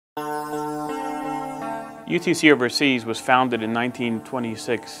UTC Overseas was founded in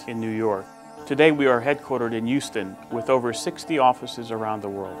 1926 in New York. Today we are headquartered in Houston with over 60 offices around the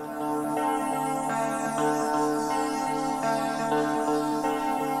world.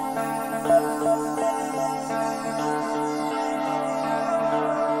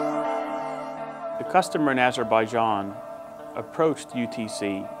 The customer in Azerbaijan approached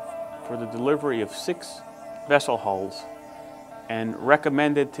UTC for the delivery of 6 vessel hulls and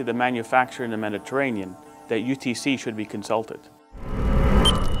recommended to the manufacturer in the Mediterranean that UTC should be consulted.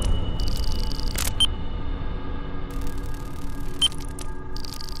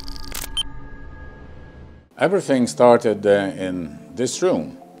 Everything started in this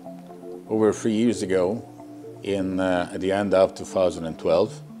room over 3 years ago at the end of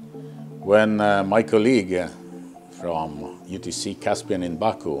 2012 when my colleague from UTC Caspian in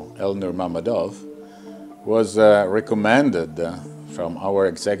Baku, Elnur Mammadov, was recommended from our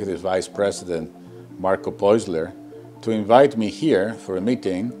Executive Vice President Marco Poisler to invite me here for a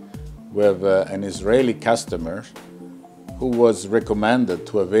meeting with an Israeli customer who was recommended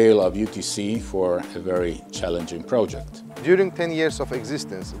to avail of UTC for a very challenging project. During 10 years of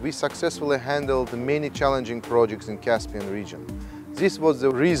existence, we successfully handled many challenging projects in Caspian region. This was the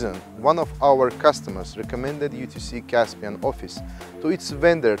reason one of our customers recommended UTC Caspian office to its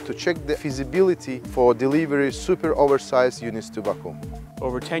vendor to check the feasibility for delivery super oversized units to Baku.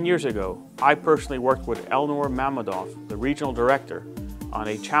 Over 10 years ago, I personally worked with Elnur Mammadov, the regional director, on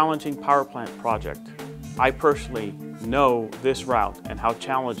a challenging power plant project. I personally know this route and how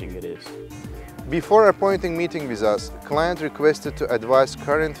challenging it is. Before appointing meeting with us, client requested to advise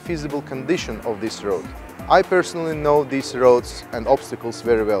current feasible condition of this road. I personally know these roads and obstacles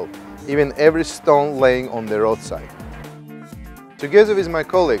very well, even every stone laying on the roadside. Together with my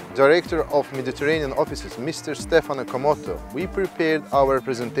colleague, Director of Mediterranean Offices, Mr. Stefano Komoto, we prepared our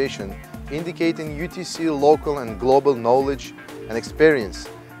presentation indicating UTC local and global knowledge and experience,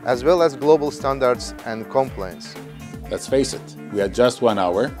 as well as global standards and compliance. Let's face it, we had just 1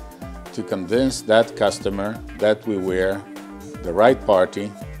 hour to convince that customer that we were the right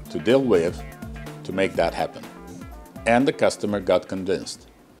party to deal with to make that happen. And the customer got convinced.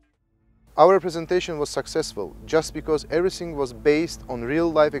 Our presentation was successful just because everything was based on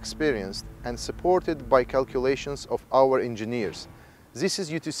real-life experience and supported by calculations of our engineers. This is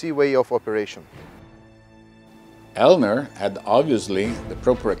UTC way of operation. Elnur had obviously the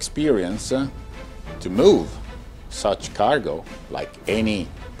proper experience to move such cargo, like any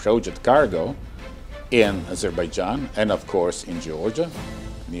project cargo, in Azerbaijan and of course in Georgia,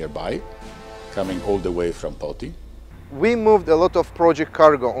 nearby, coming all the way from Poti. We moved a lot of project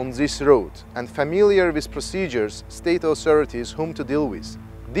cargo on this route and familiar with procedures, state authorities whom to deal with.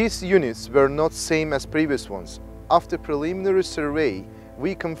 These units were not same as previous ones. After preliminary survey,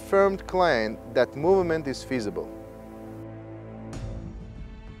 we confirmed client that movement is feasible.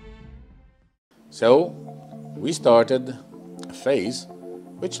 So we started a phase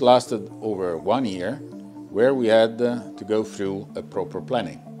which lasted over 1 year, where we had to go through a proper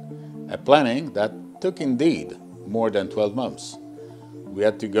planning. A planning that took indeed more than 12 months. We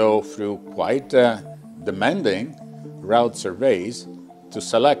had to go through quite demanding route surveys to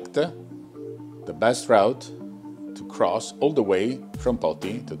select the best route to cross all the way from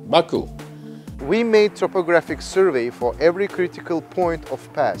Poti to Baku. We made topographic survey for every critical point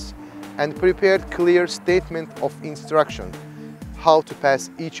of pass and prepared clear statement of instruction, how to pass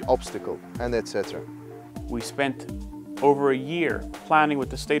each obstacle, and etc. We spent over a year planning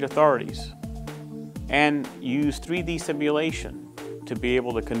with the state authorities and used 3D simulation to be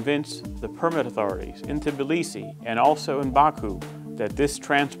able to convince the permit authorities in Tbilisi and also in Baku that this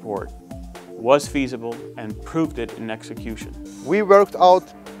transport was feasible and proved it in execution. We worked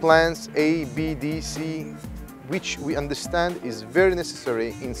out plans A, B, D, C, which we understand is very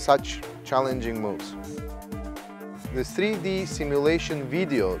necessary in such challenging moves. The 3D simulation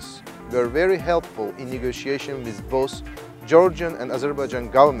videos were very helpful in negotiation with both Georgian and Azerbaijan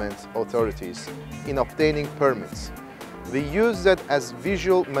government authorities in obtaining permits. We use that as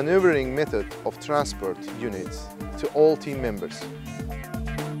visual maneuvering method of transport units to all team members.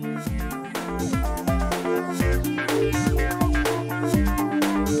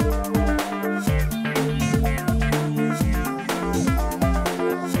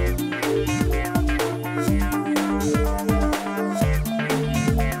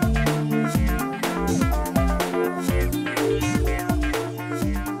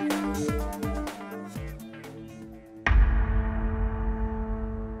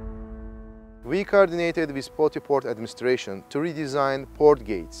 We coordinated with Poti Port Administration to redesign port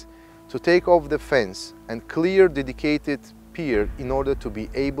gates, to take off the fence and clear dedicated pier in order to be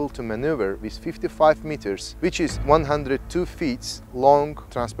able to maneuver with 55 meters, which is 102 feet long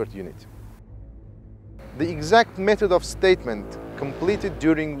transport unit. The exact method of statement completed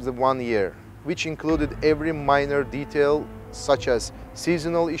during the 1 year, which included every minor detail such as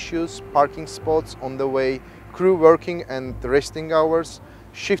seasonal issues, parking spots on the way, crew working and resting hours,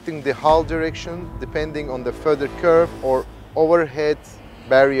 shifting the hull direction depending on the further curve or overhead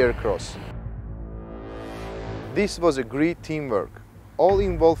barrier cross. This was a great teamwork. All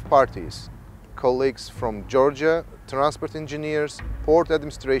involved parties, colleagues from Georgia, transport engineers, port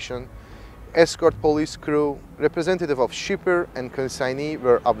administration, escort police crew, representative of shipper and consignee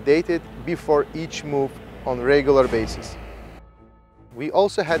were updated before each move on regular basis. We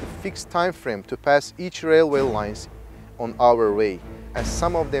also had a fixed time frame to pass each railway lines on our way, as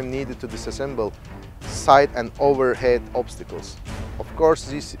some of them needed to disassemble side and overhead obstacles. Of course,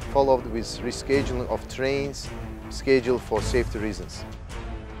 this followed with rescheduling of trains scheduled for safety reasons.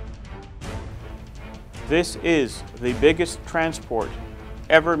 This is the biggest transport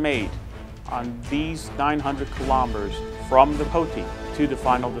ever made on these 900 kilometers from the Poti to the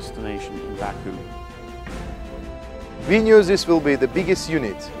final destination in Baku. We knew this will be the biggest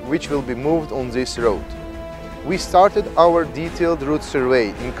unit which will be moved on this road. We started our detailed route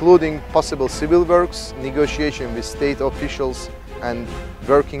survey, including possible civil works, negotiation with state officials, and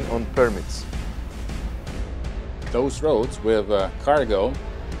working on permits. Those roads with cargo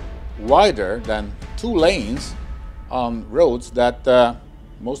wider than 2 lanes on roads that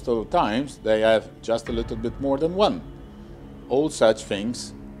most of the times they have just a little bit more than 1. All such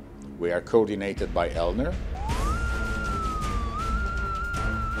things we are coordinated by Elner.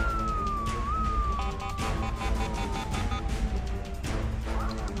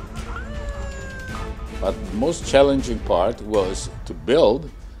 But the most challenging part was to build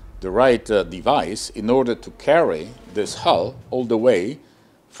the right device in order to carry this hull all the way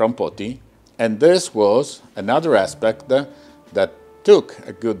from Poti. And this was another aspect that took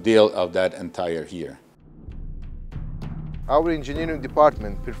a good deal of that entire year. Our engineering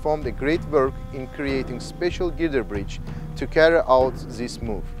department performed a great work in creating special girder bridge to carry out this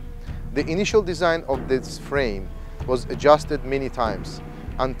move. The initial design of this frame was adjusted many times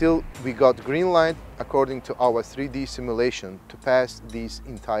until we got green light according to our 3D simulation to pass this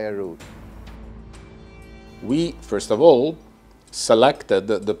entire route. We, first of all, selected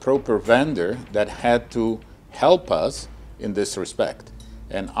the proper vendor that had to help us in this respect.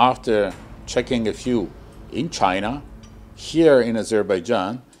 And after checking a few in China, here in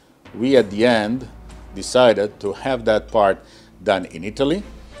Azerbaijan, we at the end decided to have that part done in Italy.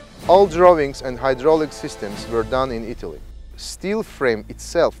 All drawings and hydraulic systems were done in Italy. Steel frame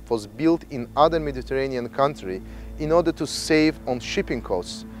itself was built in other Mediterranean country in order to save on shipping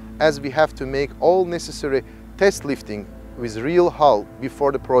costs, as we have to make all necessary test lifting with real hull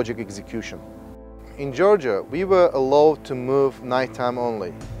before the project execution. In Georgia, we were allowed to move nighttime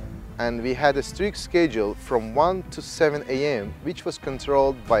only, and we had a strict schedule from 1 to 7 a.m., which was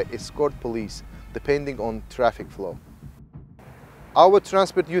controlled by escort police depending on traffic flow. Our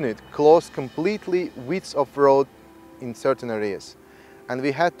transport unit closed completely width of road in certain areas, and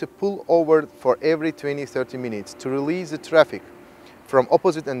we had to pull over for every 20-30 minutes to release the traffic from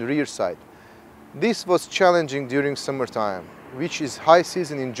opposite and rear side. This was challenging during summertime, which is high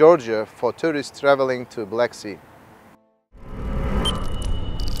season in Georgia for tourists traveling to Black Sea.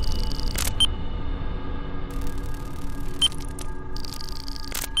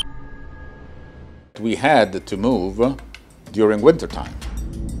 We had to move during wintertime.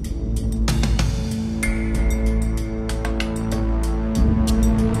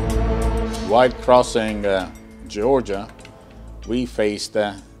 While crossing Georgia, we faced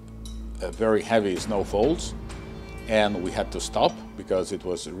very heavy snowfalls, and we had to stop because it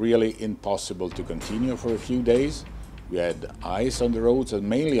was really impossible to continue for a few days. We had ice on the roads and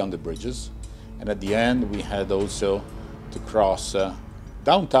mainly on the bridges, and at the end we had also to cross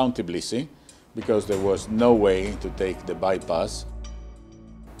downtown Tbilisi because there was no way to take the bypass.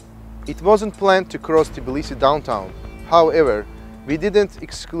 It wasn't planned to cross Tbilisi downtown. However, we didn't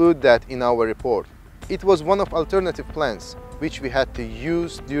exclude that in our report. It was one of alternative plans which we had to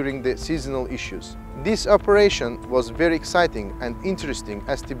use during the seasonal issues. This operation was very exciting and interesting,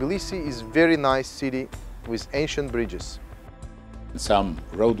 as Tbilisi is a very nice city with ancient bridges. Some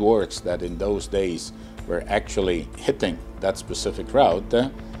road works that in those days were actually hitting that specific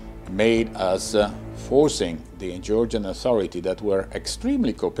route made us forcing the Georgian authority, that were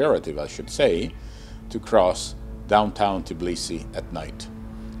extremely cooperative, I should say, to cross downtown Tbilisi at night.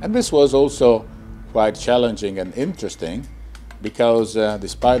 And this was also quite challenging and interesting because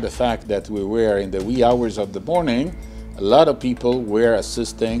despite the fact that we were in the wee hours of the morning, a lot of people were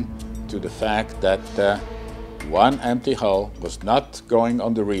assisting to the fact that one empty hull was not going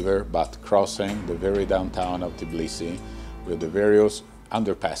on the river but crossing the very downtown of Tbilisi with the various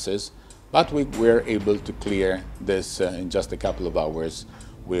underpasses. But we were able to clear this in just a couple of hours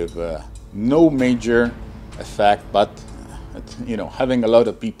with no major effect, but having a lot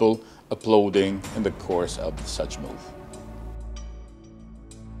of people applauding in the course of such move.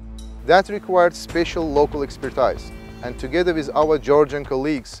 That required special local expertise, and together with our Georgian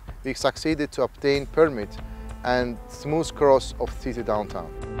colleagues, we succeeded to obtain permit and smooth cross of city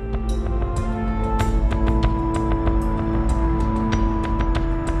downtown.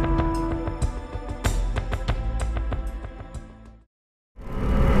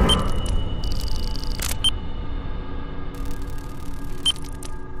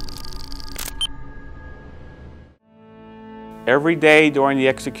 Every day during the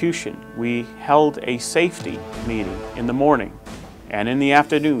execution, we held a safety meeting in the morning and in the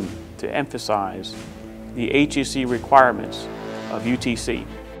afternoon to emphasize the HSE requirements of UTC.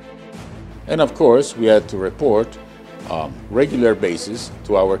 And of course, we had to report on a regular basis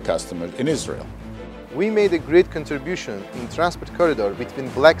to our customers in Israel. We made a great contribution in transport corridor between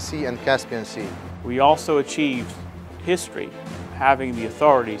Black Sea and Caspian Sea. We also achieved history, having the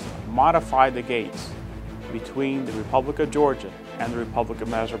authorities modify the gates between the Republic of Georgia and the Republic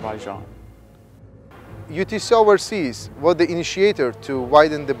of Azerbaijan. UTC Overseas was the initiator to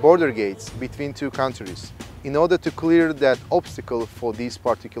widen the border gates between two countries in order to clear that obstacle for this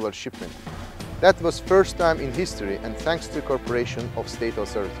particular shipment. That was first time in history and thanks to cooperation of state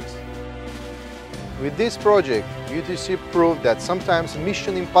authorities. With this project, UTC proved that sometimes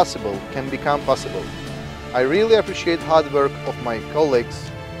mission impossible can become possible. I really appreciate hard work of my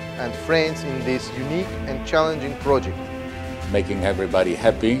colleagues and friends in this unique and challenging project. Making everybody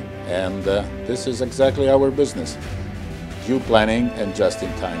happy, and this is exactly our business. Due planning and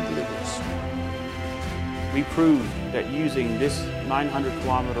just-in-time deliveries. We proved that using this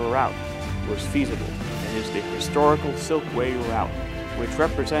 900-kilometer route was feasible and is the historical Silkway route, which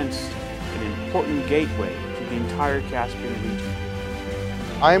represents an important gateway to the entire Caspian region.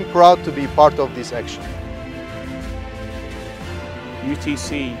 I am proud to be part of this action.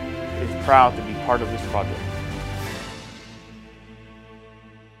 UTC is proud to be part of this project.